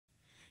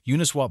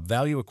Uniswap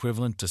value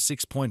equivalent to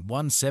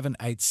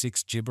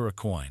 6.1786 Gibber a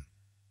coin.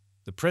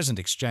 The present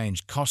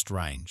exchange cost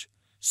range,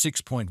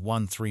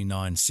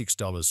 $6.1396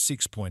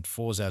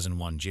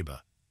 6.4001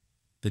 Gibber.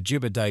 The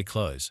Gibber day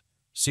close,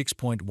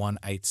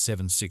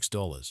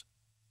 $6.1876.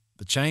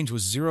 The change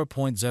was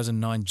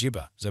 0.09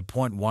 Gibber,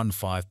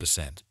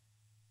 0.15%.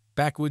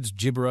 Backwards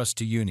Gibberus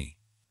to Uni.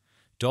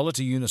 Dollar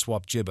to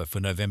Uniswap Gibber for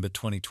November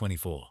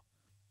 2024.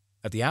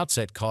 At the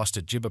outset cost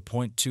at Gibber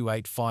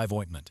 0.285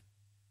 ointment.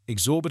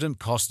 Exorbitant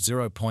cost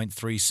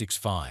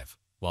 0.365,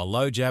 while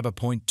low Jabber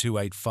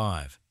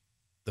 0.285.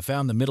 The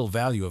found the middle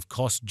value of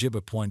cost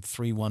Gibber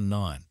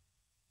 0.319.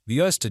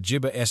 The US to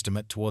Gibber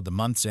estimate toward the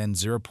month's end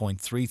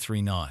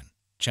 0.339.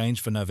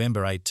 Change for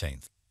November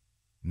 18th.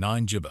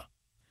 9 Gibber.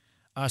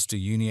 US to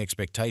Uni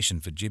expectation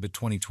for Gibber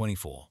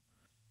 2024.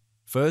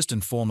 First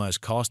and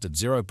foremost cost at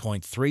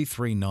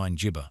 0.339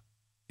 Gibber.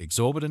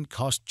 Exorbitant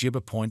cost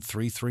Gibber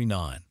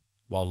 0.339,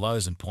 while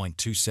lows in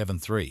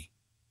 0.273.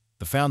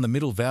 The found the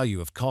middle value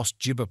of cost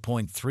Gibber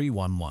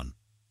 0.311.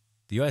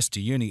 The US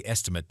to Uni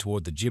estimate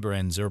toward the Gibber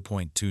end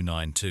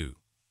 0.292.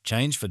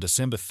 Change for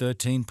December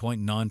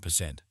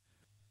 13.9%.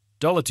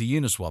 Dollar to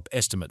Uniswap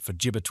estimate for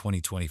Gibber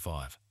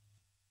 2025.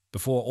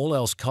 Before all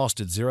else cost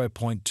at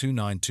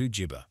 0.292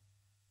 Gibber.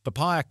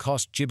 Papaya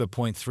cost Gibber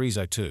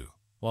 0.302,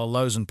 while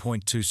lows in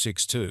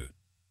 0.262.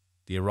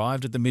 The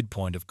arrived at the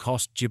midpoint of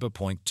cost Gibber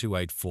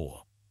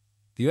 0.284.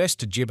 The US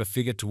to Gibber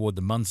figure toward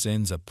the month's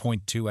ends at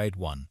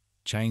 0.281.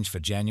 Change for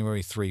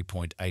January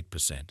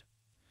 3.8%.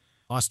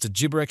 US to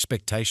Gibber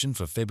expectation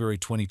for February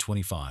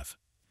 2025.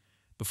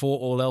 Before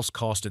all else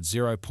cost at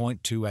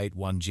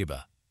 0.281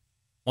 Gibber.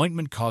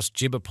 Ointment cost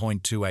Gibber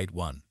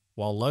 0.281,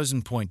 while lows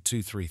in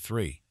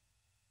 0.233.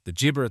 The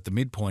Gibber at the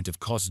midpoint of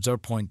cost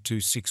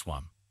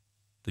 0.261.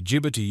 The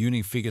Gibber to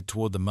Uni figure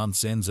toward the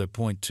month's ends at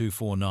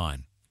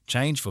 0.249.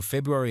 Change for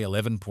February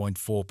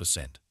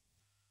 11.4%.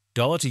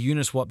 Dollar to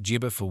Uniswap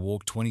Gibber for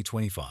Walk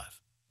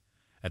 2025.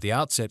 At the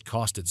outset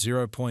cost at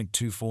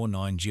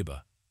 0.249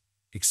 Gibber.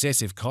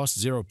 Excessive cost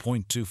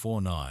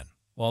 0.249,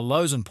 while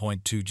lows in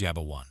 0.2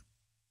 Jabber 1.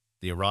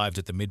 The arrived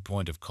at the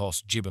midpoint of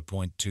cost Gibber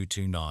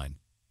 0.229.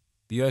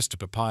 The US to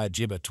Papaya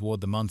Gibber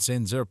toward the month's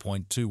end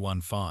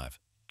 0.215.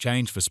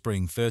 Change for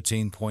spring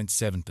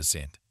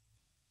 13.7%.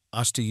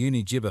 US to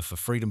Uni Gibber for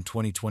Freedom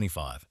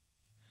 2025.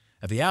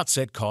 At the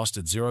outset cost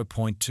at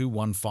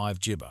 0.215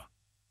 Gibber.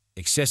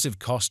 Excessive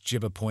cost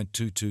Gibber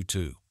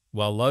 0.222,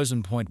 while lows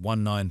in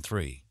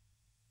 0.193.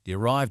 The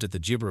arrived at the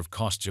Gibber of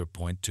cost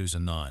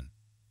 0.209.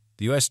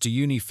 The US to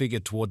Uni figure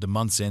toward the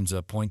month's ends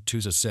are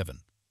 0.207.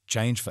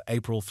 Change for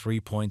April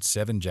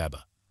 3.7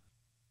 Jabber.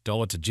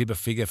 Dollar to Gibber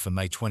figure for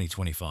May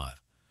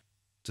 2025.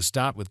 To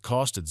start with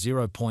cost at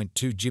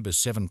 0.2 Gibber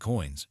 7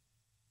 coins.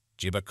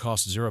 Gibber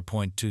cost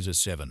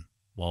 0.207,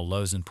 while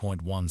lows in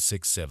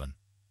 0.167.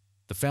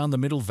 The found the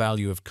middle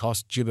value of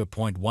cost Gibber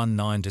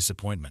 0.19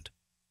 disappointment.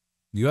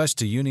 The US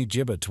to Uni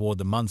Gibber toward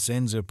the month's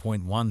end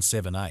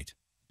 0.178.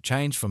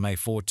 Change for May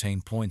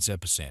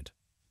 14.0%.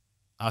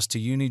 US to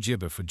Uni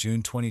Gibber for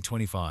June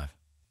 2025.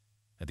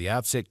 At the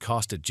outset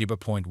cost at Gibber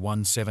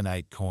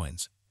 0.178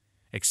 coins.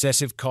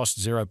 Excessive cost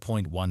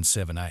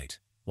 0.178,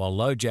 while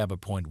low Jabber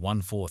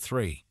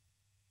 0.143.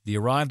 The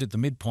arrived at the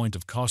midpoint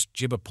of cost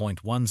Gibber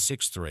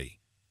 0.163.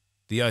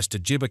 The US to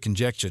Gibber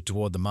conjecture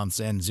toward the month's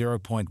end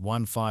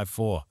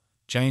 0.154.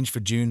 Change for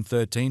June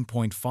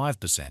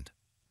 13.5%.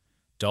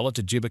 Dollar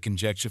to Gibber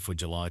conjecture for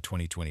July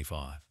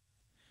 2025.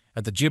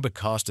 At the Gibber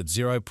cost at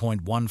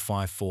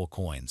 0.154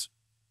 coins.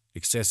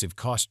 Excessive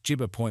cost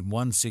Gibber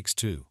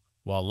 0.162,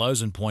 while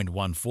lows in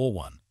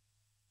 0.141.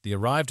 The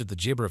arrived at the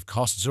Gibber of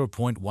cost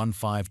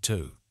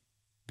 0.152.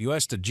 The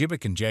US to Gibber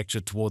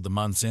conjecture toward the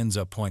month's ends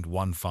are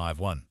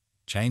 0.151.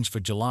 Change for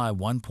July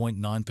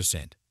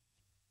 1.9%.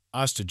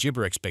 US to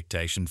Gibber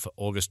expectation for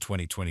August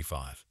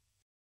 2025.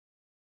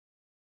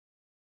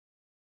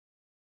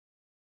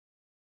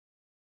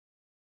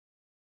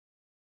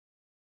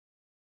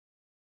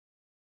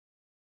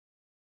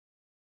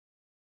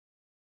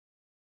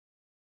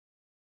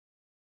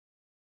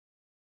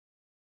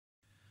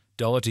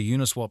 Dollar to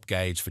Uniswap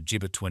gauge for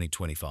Gibber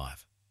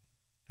 2025.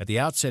 At the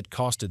outset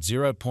cost at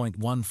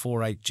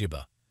 0.148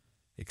 Gibber.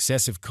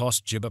 Excessive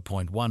cost Gibber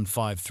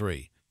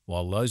 0.153,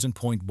 while lows in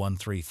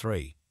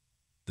 0.133.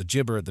 The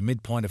Gibber at the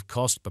midpoint of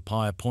cost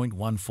Papaya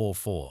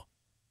 0.144.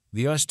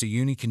 The US to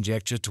Uni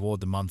conjecture toward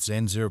the month's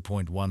end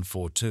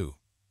 0.142.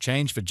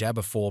 Change for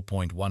Jabber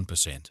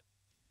 4.1%.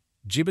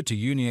 Gibber to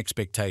Uni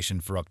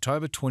expectation for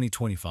October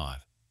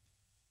 2025.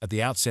 At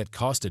the outset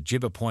cost at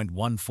Gibber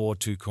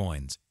 0.142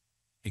 coins.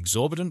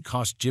 Exorbitant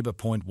cost Gibber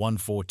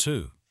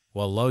 0.142,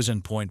 while lows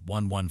in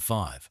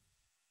 0.115.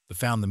 The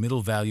found the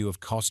middle value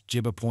of cost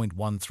Gibber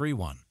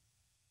 0.131.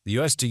 The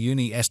US to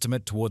Uni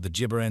estimate toward the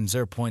Gibber end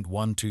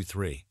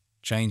 0.123.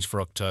 Change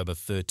for October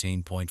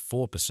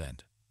 13.4%.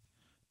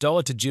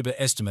 Dollar to Gibber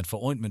estimate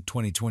for ointment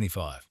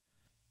 2025.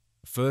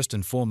 First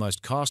and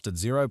foremost cost at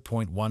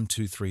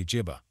 0.123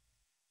 Gibber.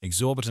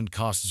 Exorbitant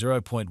cost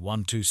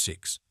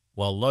 0.126,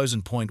 while lows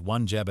in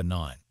 0.1 Jabber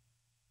 9.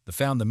 The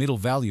found the middle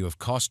value of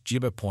cost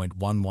Gibber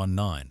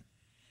 0.119.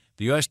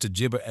 The US to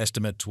Gibber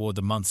estimate toward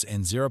the month's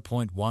end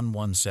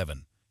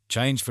 0.117,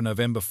 change for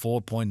November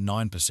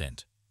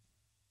 4.9%.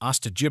 US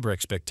to Gibber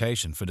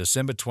expectation for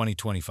December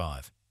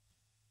 2025.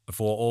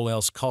 Before all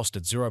else cost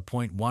at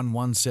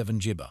 0.117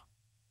 Gibber.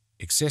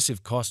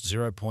 Excessive cost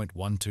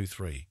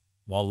 0.123,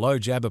 while low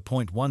Jabber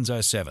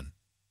 0.107.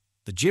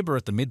 The Gibber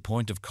at the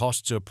midpoint of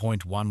cost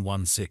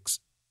 0.116.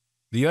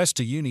 The US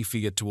to Uni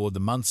figure toward the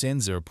month's end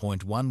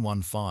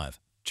 0.115,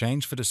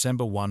 change for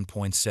December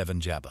 1.7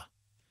 Jabber.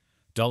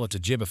 Dollar to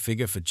Gibber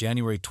figure for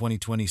January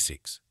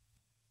 2026.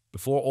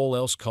 Before all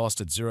else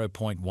cost at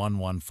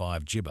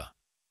 0.115 Gibber.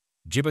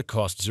 Gibber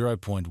cost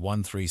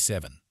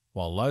 0.137,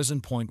 while lows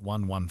in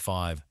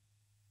 0.115.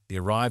 They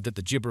arrived at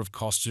the Gibber of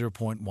cost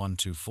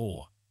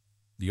 0.124.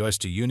 The US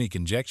to Uni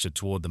conjecture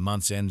toward the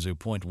month's end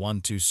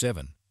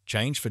 0.127,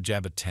 change for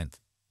Jabber 10th.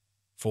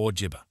 4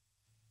 Gibber.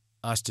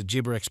 US to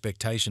Gibber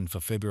expectation for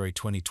February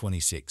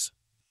 2026.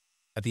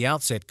 At the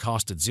outset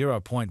cost at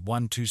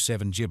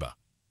 0.127 Gibber.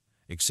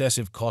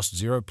 Excessive cost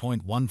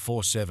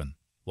 0.147,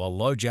 while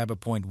low Jabber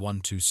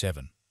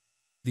 0.127.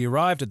 They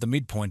arrived at the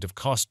midpoint of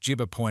cost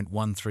Gibber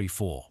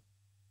 0.134.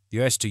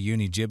 The US to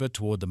Uni Gibber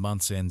toward the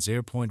month's end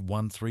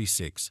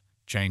 0.136,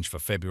 change for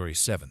February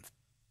 7th.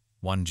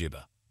 1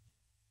 Gibber.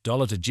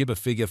 Dollar to Gibber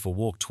figure for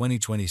Walk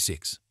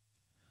 2026.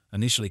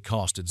 Initially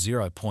cost at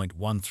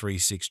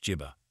 0.136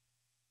 Gibber.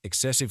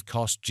 Excessive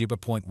cost Gibber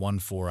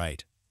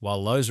 0.148,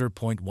 while lows are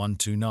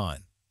 0.129.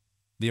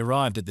 They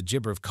arrived at the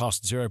Gibber of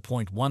cost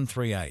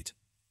 0.138.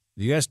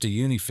 The US to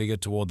Uni figure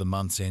toward the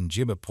month's end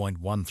Gibber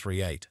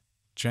 0.138,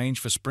 change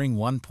for spring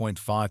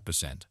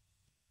 1.5%.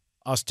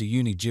 US to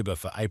Uni Gibber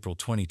for April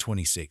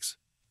 2026.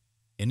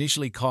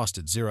 Initially cost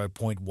at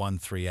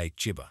 0.138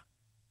 Gibber.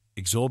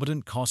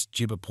 Exorbitant cost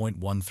Gibber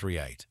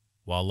 0.138,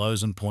 while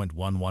lows in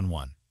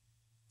 0.111.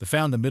 They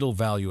found the middle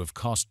value of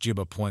cost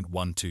Gibber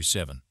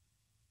 0.127.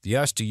 The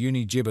US to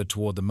Uni Gibber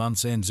toward the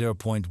month's end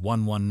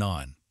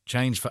 0.119,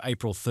 change for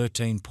April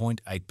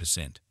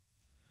 13.8%.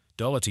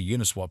 Dollar to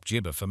Uniswap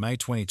Gibber for May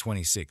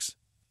 2026.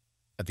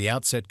 At the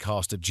outset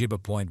cost at Gibber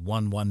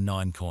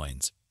 0.119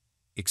 coins.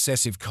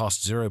 Excessive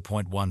cost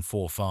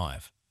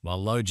 0.145,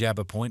 while low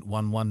Jabber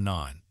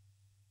 0.119.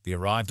 They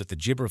arrived at the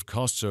Gibber of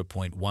cost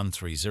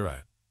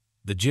 0.130.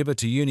 The Gibber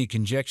to Uni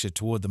conjecture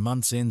toward the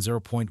month's end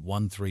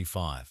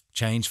 0.135,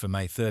 change for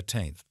May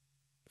 13th.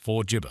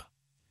 4 Gibber.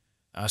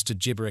 US to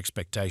Gibber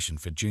expectation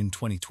for June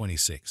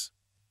 2026.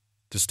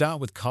 To start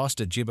with cost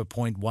at Gibber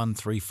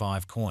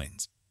 0.135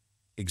 coins.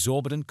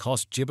 Exorbitant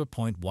cost Gibber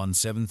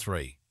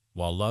 0.173,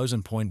 while lows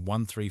in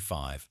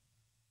 0.135.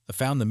 They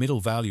found the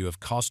middle value of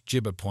cost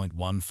Gibber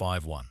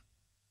 0.151.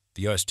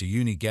 The US to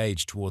Uni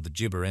gauge toward the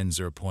Gibber end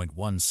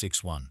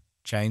 0.161,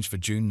 change for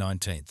June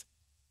 19th.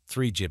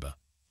 3 Gibber.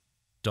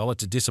 Dollar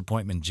to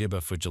disappointment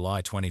Gibber for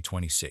July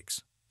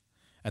 2026.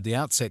 At the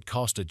outset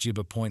cost at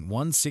Gibber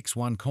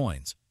 0.161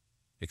 coins.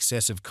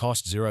 Excessive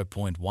cost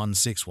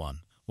 0.161,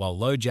 while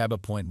low Jabber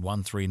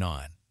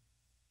 0.139.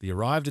 They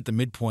arrived at the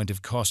midpoint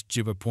of cost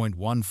Gibber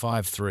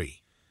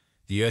 0.153.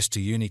 The US to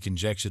Uni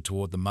conjecture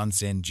toward the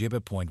month's end Gibber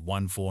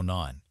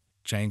 0.149,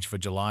 change for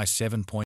July 7.